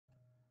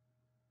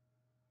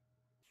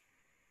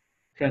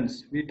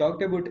Friends, we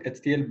talked about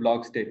HTL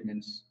block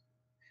statements.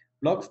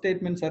 Block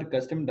statements are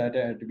custom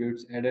data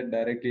attributes added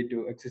directly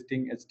to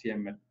existing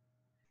HTML.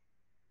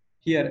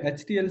 Here,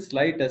 HTL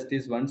Sly Test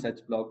is one such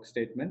block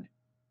statement.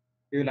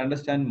 We will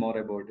understand more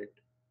about it.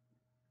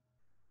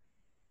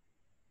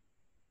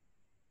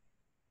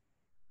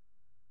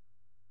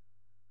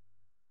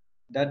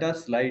 Data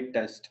Sly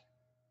Test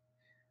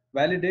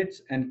validates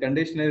and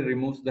conditionally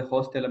removes the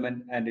host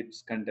element and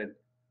its content.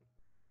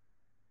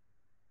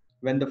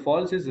 When the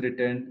false is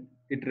returned,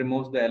 it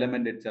removes the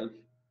element itself.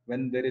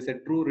 When there is a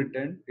true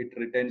return, it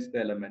retains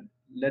the element.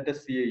 Let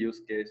us see a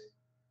use case.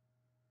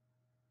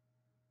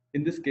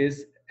 In this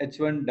case,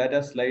 H1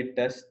 data slide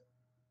test,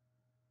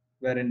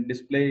 wherein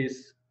display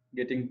is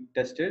getting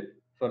tested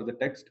for the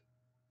text.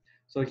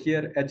 So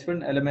here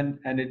H1 element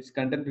and its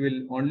content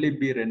will only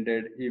be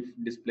rendered if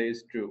display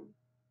is true.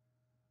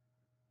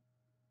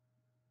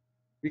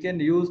 We can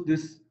use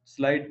this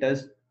slide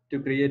test to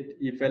create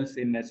if-else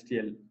in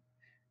HTL.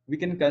 We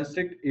can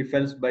construct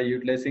if-else by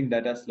utilizing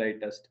data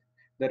slide test.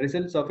 The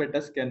results of a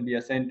test can be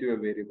assigned to a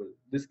variable.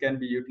 This can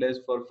be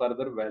utilized for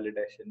further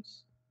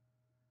validations.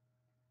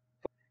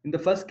 In the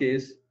first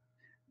case,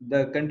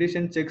 the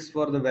condition checks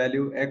for the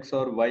value x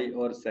or y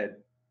or z,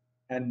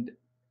 and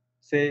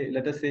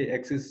let us say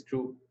x is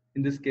true.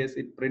 In this case,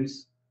 it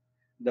prints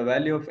the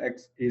value of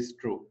x is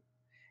true.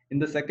 In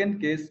the second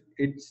case,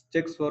 it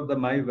checks for the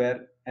my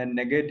where and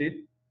negate it,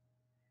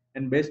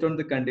 and based on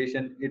the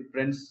condition, it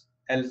prints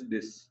else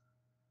this.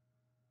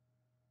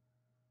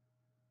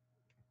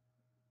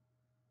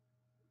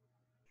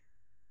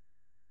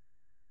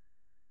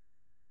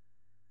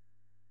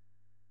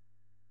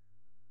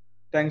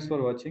 Thanks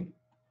for watching.